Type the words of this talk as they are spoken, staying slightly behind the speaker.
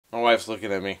My wife's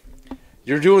looking at me.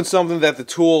 You're doing something that the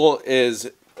tool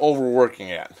is overworking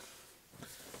at.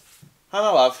 Hi, my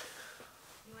love.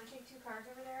 You want to take 2 cars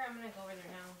over there? I'm going to go over there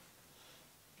now.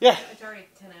 Yeah. It's already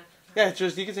 10 after. Yeah,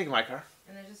 just you can take my car.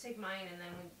 And then just take mine, and then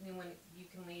when you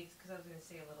can leave, because I was going to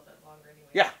stay a little bit longer anyway.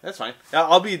 Yeah, that's fine.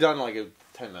 I'll be done in like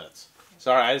 10 minutes.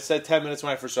 Sorry, I said 10 minutes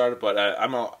when I first started, but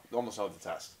I'm almost out of the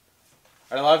test.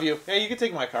 I love you. Yeah, you can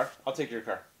take my car. I'll take your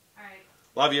car. All right.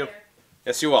 Love you.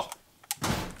 Yes, you will.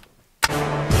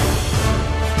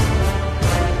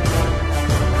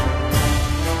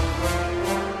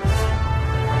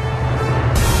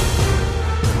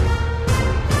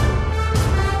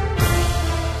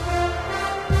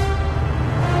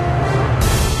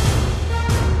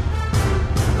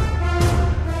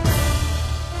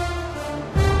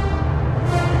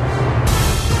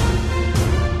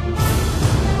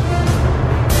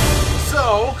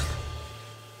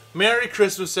 Merry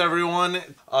Christmas, everyone.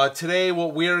 Today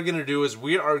what we are going to do is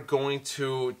we are going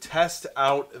to test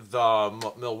out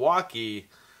the Milwaukee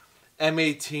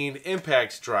M18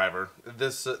 impact driver.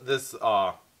 This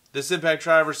impact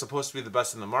driver is supposed to be the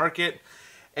best in the market,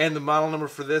 and the model number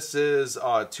for this is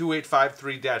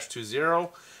 2853-20.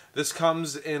 This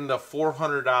comes in the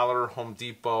 $400 Home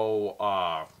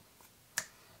Depot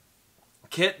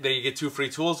kit that you get 2 free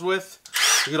tools with.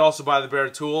 You could also buy the bare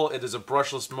tool. It is a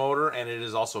brushless motor, and it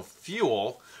is also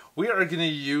fuel. We are going to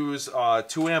use a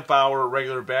 2 amp hour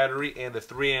regular battery and a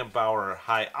 3 amp hour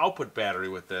high output battery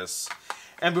with this.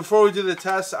 And before we do the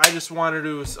test, I just wanted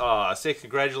to say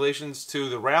congratulations to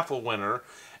the raffle winner.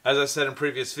 As I said in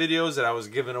previous videos, that I was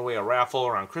giving away a raffle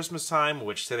around Christmas time,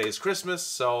 which today is Christmas.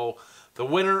 So the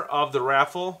winner of the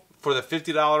raffle for the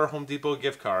 $50 Home Depot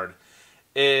gift card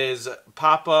is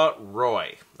Papa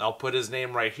Roy. I'll put his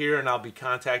name right here, and I'll be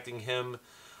contacting him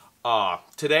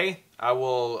today. I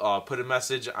will put a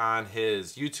message on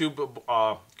his YouTube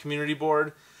community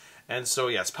board. And so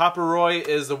yes, Papa Roy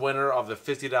is the winner of the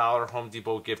 $50 Home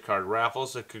Depot gift card raffle.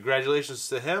 So congratulations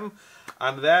to him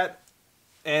on that.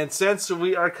 And since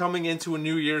we are coming into a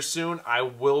new year soon, I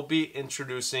will be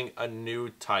introducing a new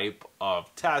type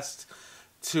of test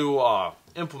to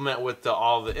implement with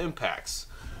all the impacts.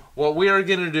 What we are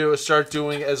going to do is start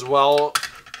doing, as well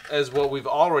as what we've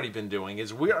already been doing,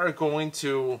 is we are going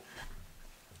to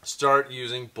start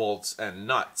using bolts and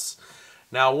nuts.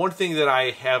 Now, one thing that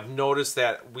I have noticed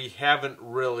that we haven't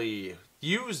really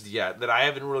used yet, that I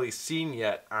haven't really seen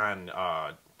yet on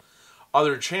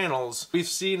other channels, we've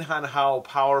seen on how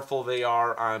powerful they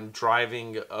are on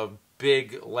driving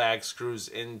big lag screws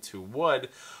into wood.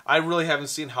 I really haven't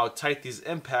seen how tight these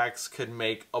impacts could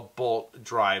make a bolt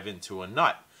drive into a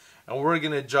nut. And we're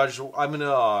going to judge,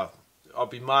 I'll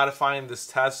be modifying this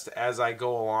test as I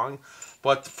go along.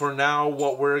 But for now,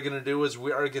 what we're going to do is I'm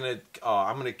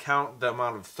going to count the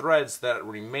amount of threads that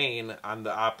remain on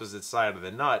the opposite side of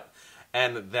the nut.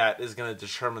 And that is going to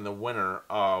determine the winner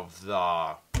of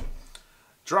the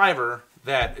driver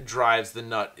that drives the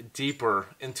nut deeper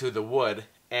into the wood.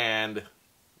 And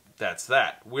that's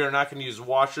that. We are not going to use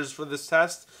washers for this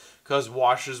test, because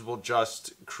washers will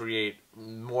just create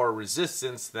more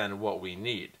resistance than what we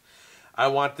need. I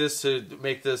want this to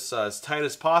make this as tight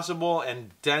as possible and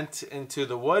dent into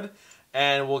the wood,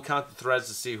 and we'll count the threads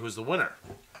to see who's the winner.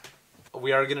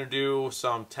 We are going to do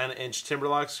some 10-inch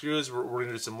timberlock screws, we're going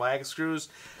to do some lag screws,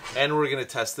 and we're going to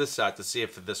test this out to see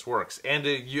if this works. And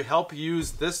to help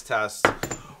use this test,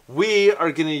 we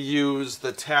are going to use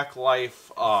the Tack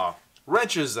Life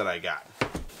wrenches that I got.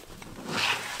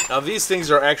 Now these things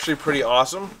are actually pretty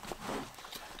awesome.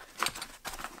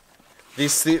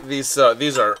 These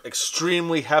are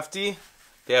extremely hefty.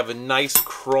 They have a nice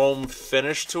chrome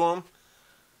finish to them.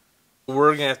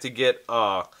 We're gonna have to get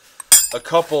a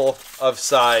couple of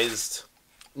sized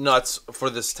nuts for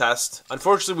this test.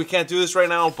 Unfortunately, we can't do this right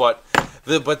now, but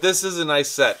this is a nice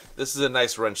set. This is a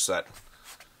nice wrench set.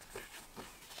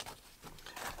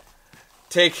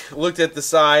 Looked at the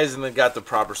size and then got the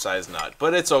proper size nut,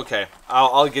 but it's okay.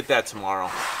 I'll get that tomorrow.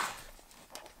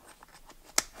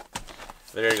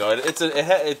 There you go.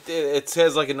 It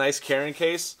has like a nice carrying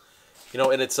case, you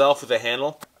know, in itself with a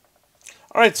handle.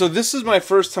 All right, so this is my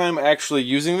first time actually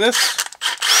using this.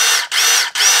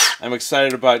 I'm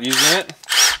excited about using it.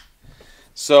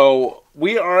 So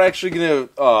we are actually gonna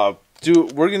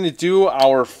do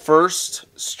our first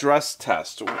stress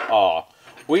test.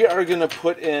 We are gonna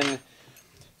put in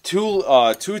two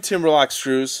timberlock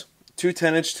screws, two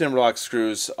 10-inch timberlock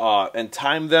screws, and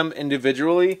time them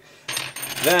individually.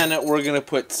 Then we're going to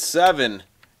put 7.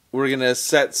 We're going to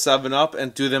set 7 up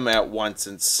and do them at once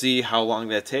and see how long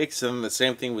that takes. And the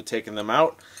same thing with taking them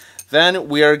out. Then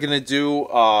we are going to do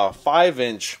a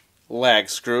 5-inch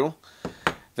lag screw.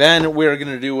 Then we're going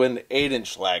to do an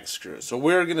 8-inch lag screw. So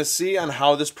we're going to see on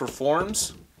how this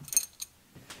performs.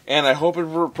 And I hope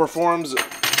it performs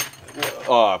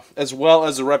as well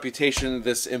as the reputation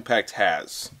this impact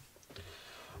has.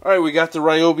 Alright, we got the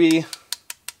Ryobi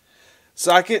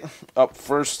socket up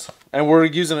first. And we're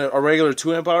using a regular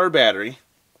 2 amp hour battery.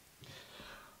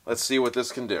 Let's see what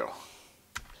this can do.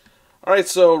 Alright,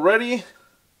 so ready?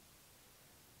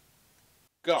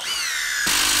 Go.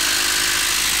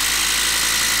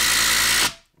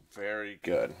 Very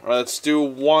good. Alright, let's do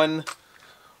one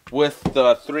with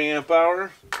the 3 amp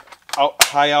hour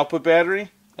high output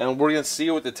battery. And we're going to see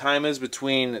what the time is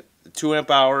between the 2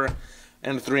 amp hour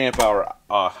and the 3 amp hour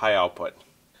high output.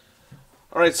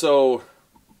 Alright, so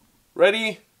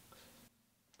ready?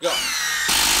 Go.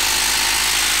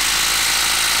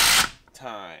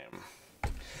 Time.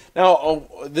 Now,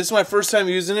 this is my first time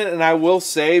using it, and I will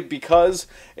say, because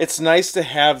it's nice to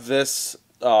have this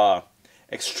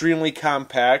extremely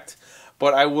compact,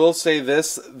 but I will say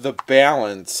this, the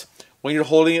balance, when you're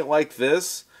holding it like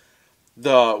this,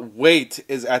 the weight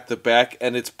is at the back,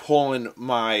 and it's pulling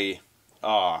my,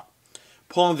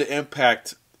 pulling the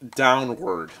impact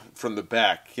downward from the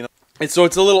back, you know. And so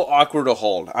it's a little awkward to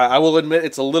hold. I will admit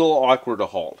it's a little awkward to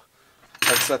hold.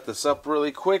 Let's set this up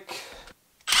really quick.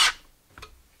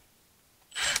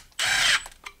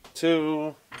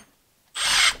 2.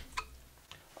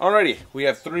 Alrighty, we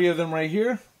have 3 of them right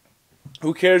here.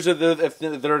 Who cares if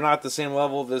they're not the same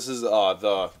level? This is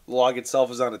the log itself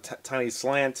is on a tiny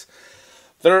slant.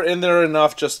 They're in there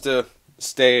enough just to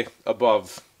stay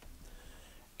above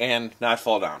and not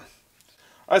fall down.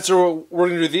 Alright, so we're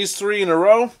going to do these 3 in a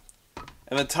row,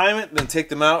 and then time it, then take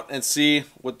them out and see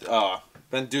what,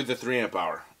 then do the 3 amp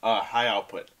hour high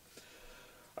output.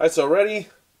 Alright, so ready?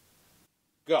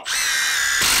 Go.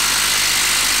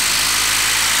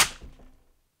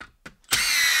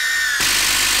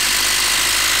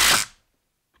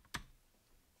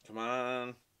 Come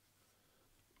on.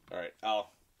 Alright, I'll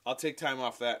take time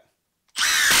off that.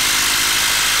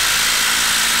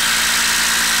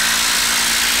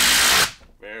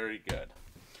 Very good.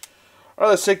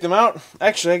 Alright, let's take them out.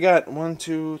 Actually, I got 1,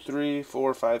 2, 3,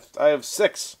 4, 5. I have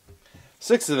 6.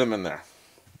 6 of them in there.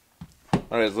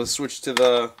 Alright, let's switch to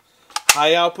the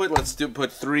high output. Let's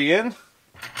put 3 in.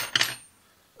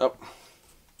 Oh.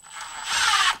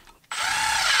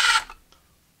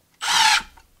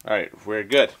 Alright, we're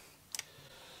good.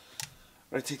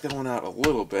 I'm going to take that one out a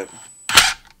little bit.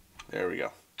 There we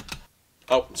go.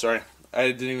 Oh, sorry.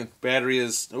 I didn't even... Battery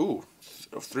is... Ooh,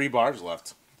 3 bars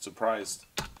left. Surprised.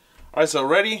 Alright, so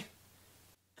ready?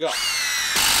 Go.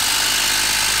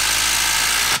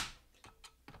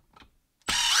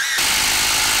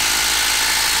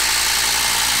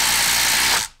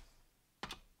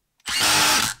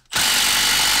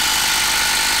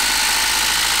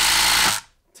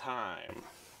 Time.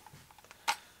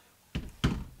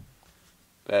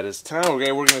 That is time.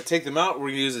 Okay, we're going to take them out. We're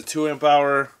going to use a 2 amp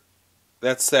hour.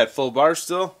 That's that full bar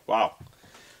still. Wow.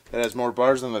 That has more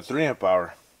bars than the 3 amp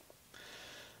hour.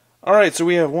 Alright, so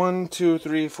we have 1, 2,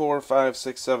 3, 4, 5,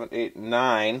 6, 7, 8,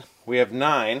 9. We have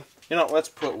 9. You know, let's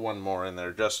put one more in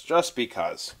there just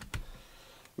because.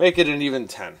 Make it an even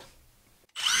 10.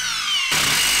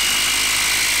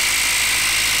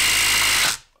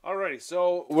 Alrighty,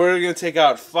 so we're going to take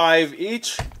out 5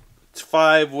 each. It's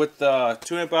 5 with the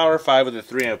 2 amp hour, 5 with the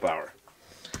 3 amp hour.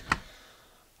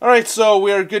 Alright, so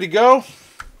we are good to go.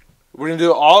 We're going to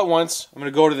do it all at once. I'm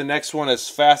going to go to the next one as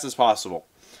fast as possible.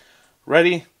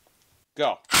 Ready?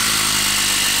 Go.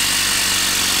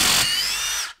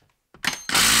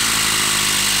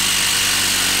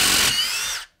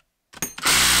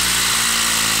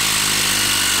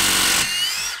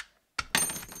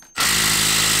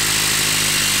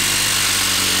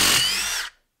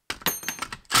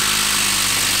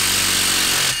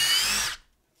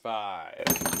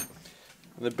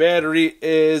 The battery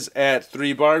is at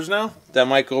 3 bars now. That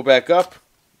might go back up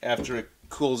after it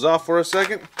cools off for a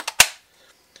second.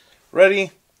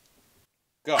 Ready?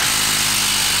 Go.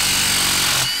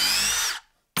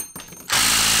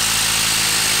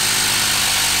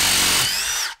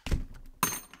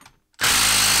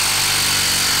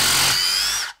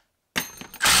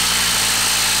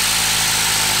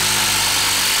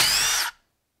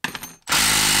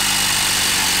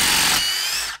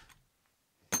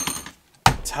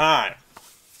 Time.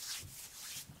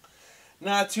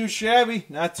 Not too shabby.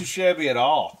 Not too shabby at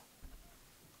all.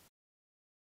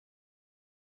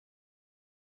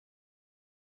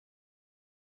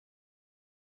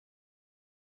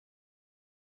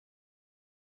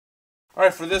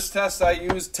 Alright, for this test I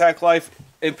used TechLife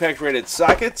impact rated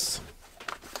sockets.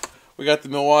 We got the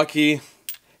Milwaukee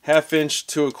 1/2"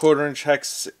 to a 1/4"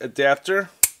 hex adapter.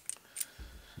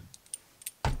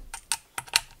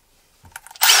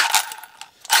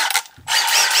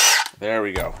 There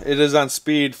we go. It is on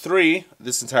speed 3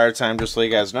 this entire time, just so you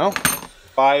guys know.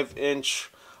 5"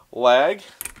 lag.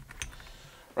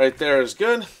 Right there is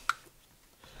good.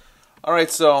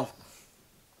 Alright, so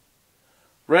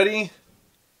ready,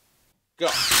 go.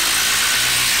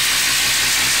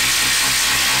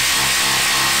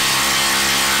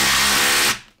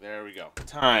 There we go.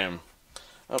 Time.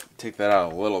 Oh, take that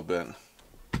out a little bit.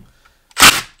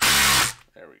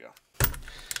 There we go.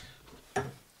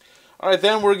 Alright,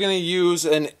 then we're going to use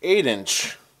an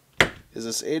 8". Is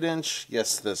this 8"?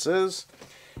 Yes, this is.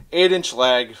 8"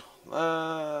 lag.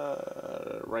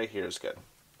 Right here is good.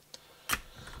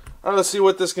 Alright, let's see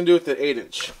what this can do with the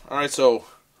 8". Alright, so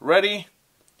ready,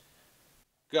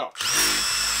 go.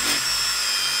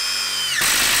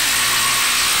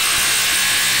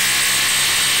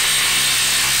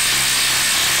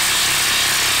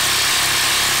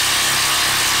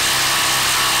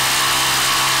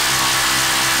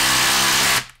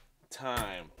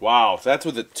 Time. Wow, that's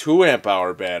with a 2 amp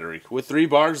hour battery with 3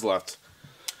 bars left.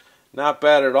 Not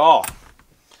bad at all.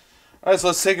 Alright, so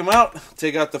let's take them out.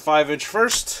 Take out the 5"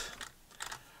 first.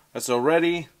 Alright, so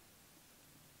ready,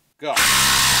 go.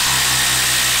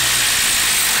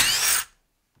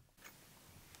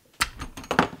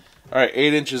 Alright,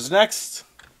 8" is next.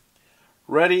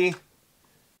 Ready,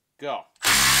 go.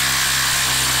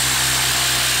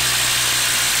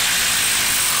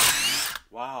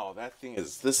 Wow,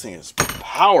 this thing is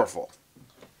powerful.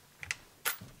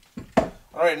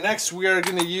 Alright, next we are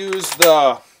going to use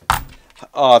the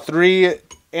 3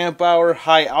 amp hour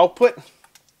high output.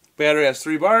 Battery has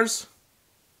 3 bars.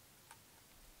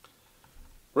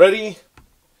 Ready,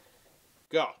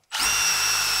 go.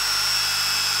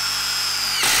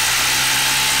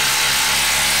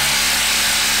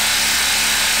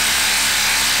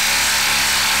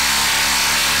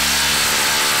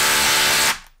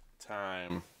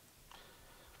 Time.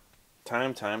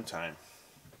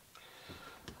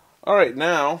 Alright,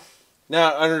 now,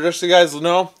 just so you guys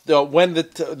know, when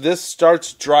this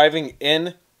starts driving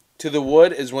in to the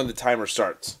wood is when the timer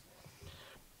starts.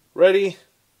 Ready,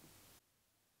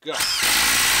 go.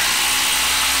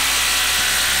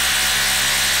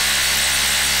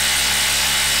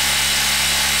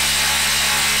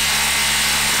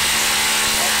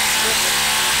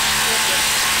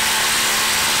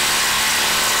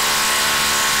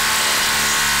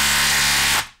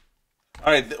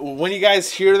 Alright, when you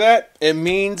guys hear that, it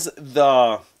means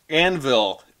the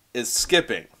anvil is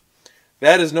skipping.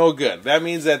 That is no good. That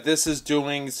means that this is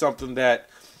doing something that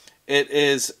it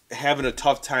is having a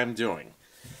tough time doing.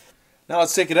 Now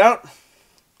let's take it out.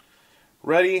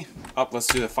 Ready? Up, let's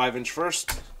do the 5"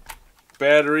 first.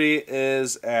 Battery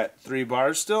is at 3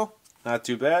 bars still. Not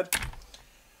too bad.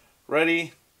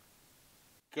 Ready?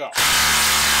 Go.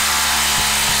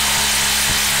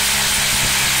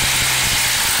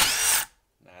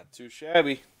 Too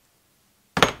shabby.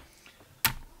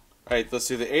 Alright, let's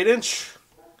do the 8".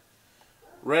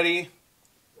 Ready,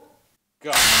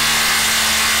 go. I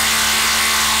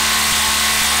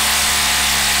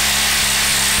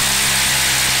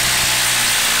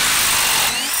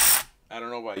don't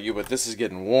know about you, but this is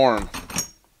getting warm.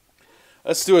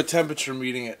 Let's do a temperature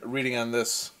reading on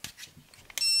this.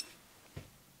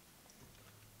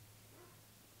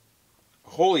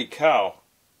 Holy cow.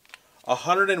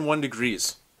 101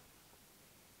 degrees.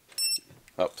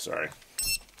 Oh, sorry.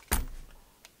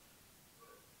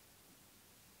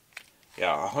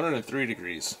 Yeah, 103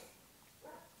 degrees.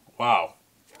 Wow.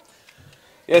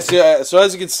 Yes, yeah, so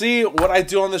as you can see, what I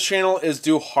do on this channel is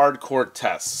do hardcore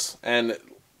tests. And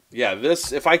yeah,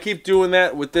 if I keep doing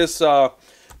that with this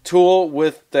tool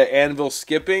with the anvil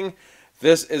skipping,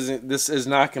 this is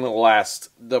not going to last.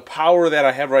 The power that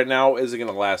I have right now isn't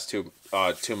going to last too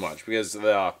much, because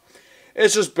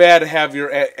it's just bad to have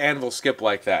your anvil skip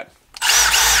like that.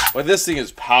 But this thing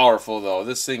is powerful, though.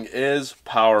 This thing is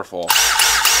powerful.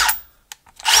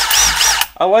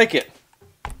 I like it.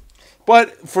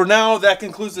 But for now, that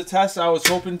concludes the test. I was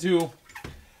hoping to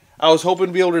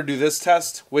be able to do this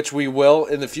test, which we will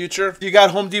in the future. If you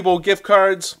got Home Depot gift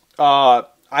cards, I'm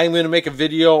going to make a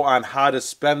video on how to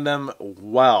spend them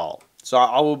well. So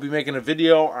I will be making a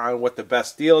video on what the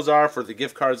best deals are for the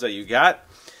gift cards that you got.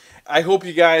 I hope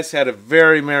you guys had a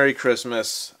very Merry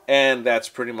Christmas, and that's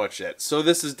pretty much it. So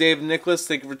this is Dave and Nicholas.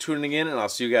 Thank you for tuning in, and I'll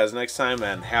see you guys next time,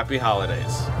 and Happy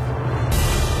Holidays.